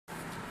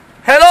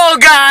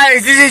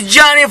guys, this is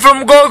Johnny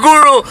from Go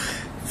Guru.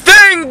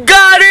 Thank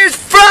God it's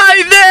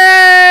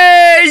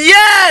Friday!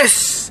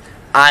 Yes!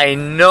 I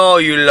know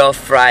you love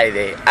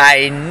Friday.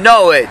 I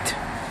know it.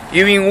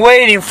 You've been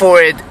waiting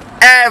for it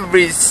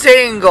every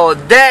single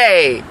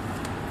day.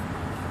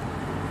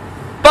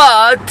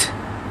 But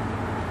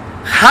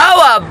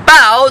how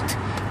about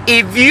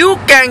if you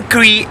can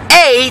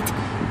create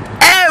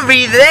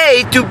every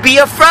day to be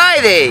a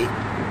Friday?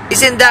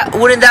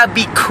 Wouldn't that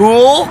be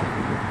cool?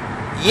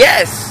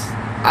 Yes,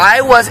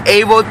 I was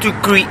able to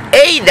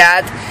create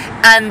that,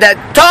 and the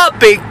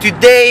topic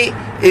today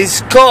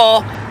is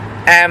called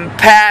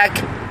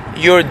Unpack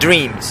Your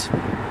Dreams.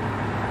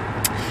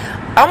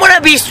 I'm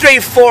gonna be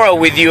straightforward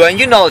with you, and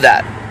you know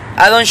that.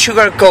 I don't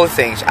sugarcoat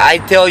things. I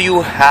tell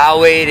you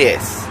how it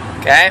is,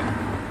 okay?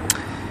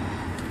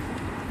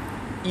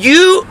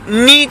 You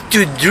need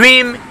to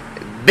dream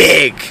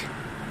big,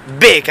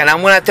 and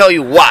I'm gonna tell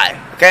you why,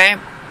 okay?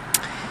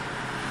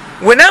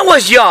 When I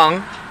was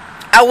young,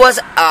 I was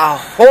a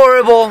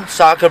horrible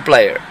soccer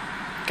player,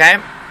 okay?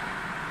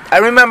 I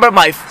remember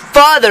my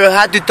father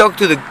had to talk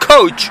to the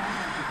coach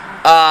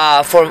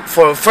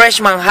for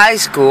freshman high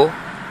school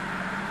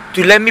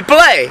to let me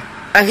play.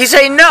 And he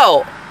said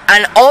no.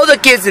 And all the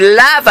kids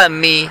laughed at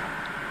me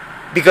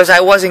because I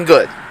wasn't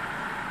good.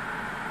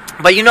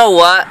 But you know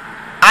what?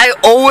 I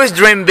always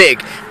dreamed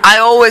big. I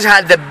always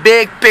had the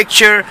big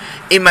picture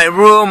in my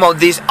room of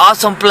this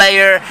awesome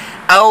player.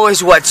 I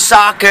always watched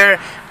soccer.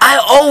 I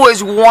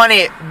always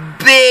wanted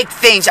big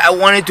things. I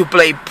wanted to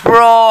play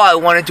pro. I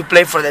wanted to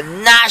play for the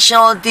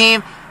national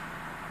team.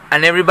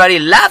 And everybody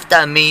laughed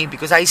at me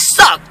because I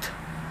sucked.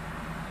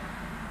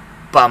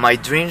 But my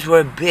dreams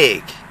were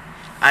big.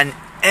 And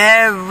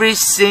every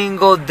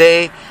single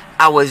day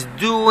I was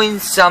doing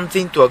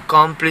something to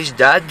accomplish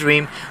that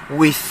dream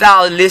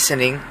without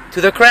listening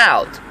to the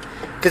crowd.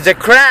 Because the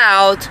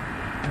crowd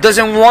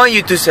doesn't want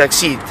you to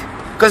succeed.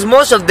 Because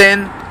most of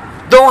them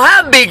don't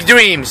have big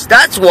dreams.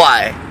 That's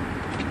why.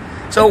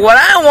 So what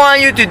I want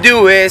you to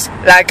do is,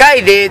 like I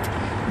did,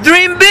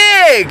 dream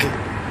big.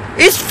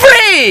 It's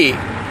free.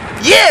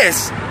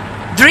 Yes,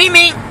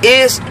 dreaming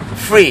is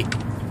free.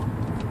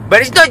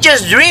 But it's not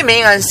just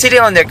dreaming and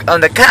sitting on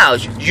the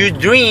couch. You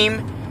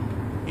dream,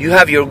 you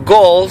have your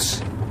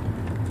goals,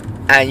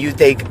 and you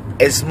take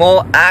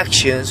small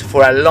actions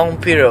for a long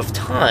period of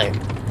time.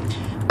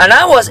 And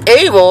I was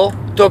able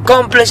to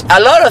accomplish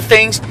a lot of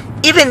things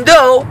even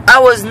though I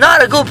was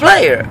not a good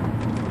player.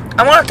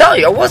 I'm gonna tell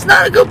you, I was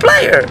not a good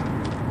player.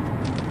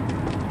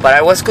 But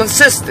I was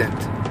consistent.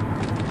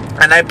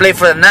 And I played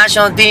for the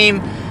national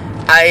team.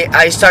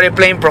 I started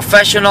playing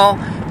professional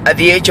at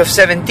the age of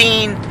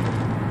 17.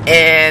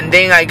 And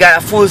then I got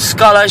a full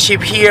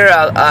scholarship here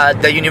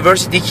at the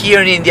university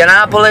here in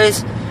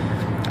Indianapolis,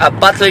 at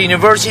Butler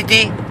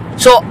University.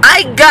 So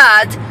I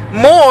got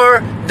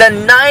more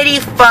than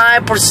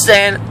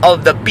 95%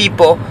 of the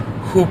people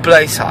who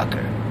play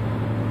soccer.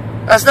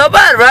 That's not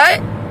bad,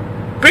 right?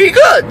 Pretty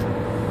good.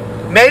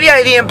 Maybe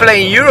I didn't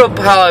play in Europe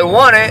how I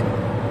wanted,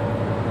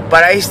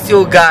 but I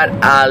still got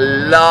a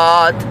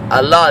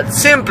lot,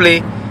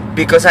 simply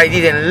because I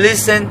didn't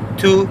listen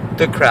to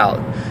the crowd.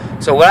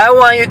 So what I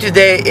want you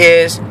today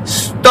is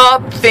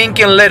stop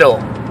thinking little.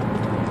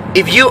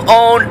 If you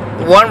own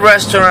one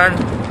restaurant,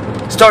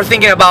 start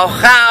thinking about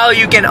how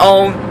you can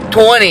own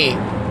 20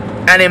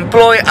 and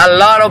employ a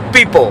lot of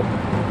people.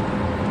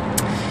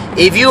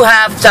 If you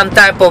have some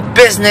type of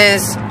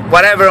business,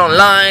 whatever,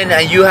 online,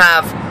 and you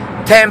have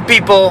 10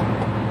 people,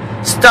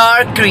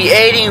 start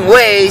creating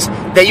ways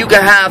that you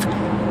can have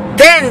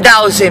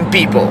 10,000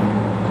 people.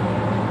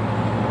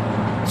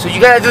 So you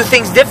gotta do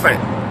things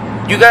different.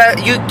 You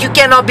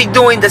cannot be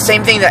doing the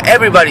same thing that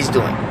everybody's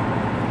doing.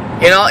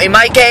 You know, in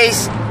my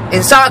case,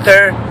 in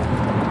soccer,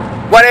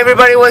 what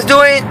everybody was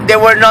doing, they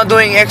were not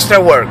doing extra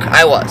work.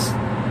 I was.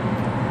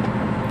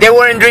 They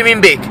weren't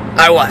dreaming big.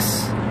 I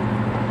was.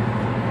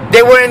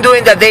 They weren't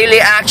doing the daily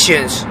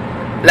actions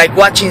like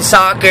watching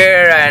soccer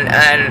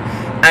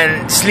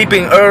and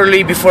sleeping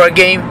early before a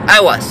game.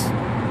 I was.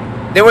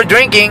 They were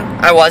drinking.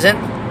 I wasn't.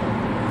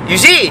 You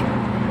see,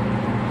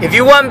 if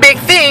you want big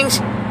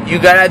things, you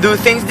gotta do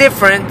things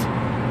different,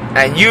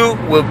 and you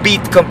will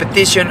beat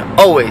competition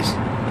always.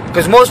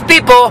 Because most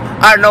people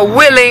are not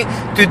willing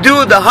to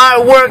do the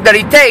hard work that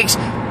it takes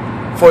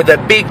for the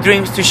big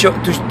dreams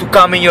to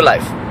come in your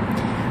life.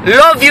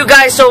 Love you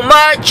guys so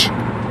much.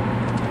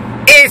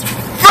 It's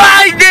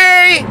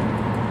Friday,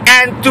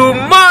 and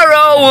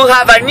tomorrow we'll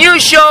have a new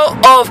show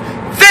of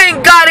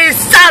Thank God It's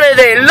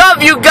Saturday.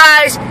 Love you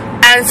guys,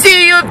 and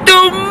see you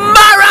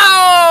tomorrow.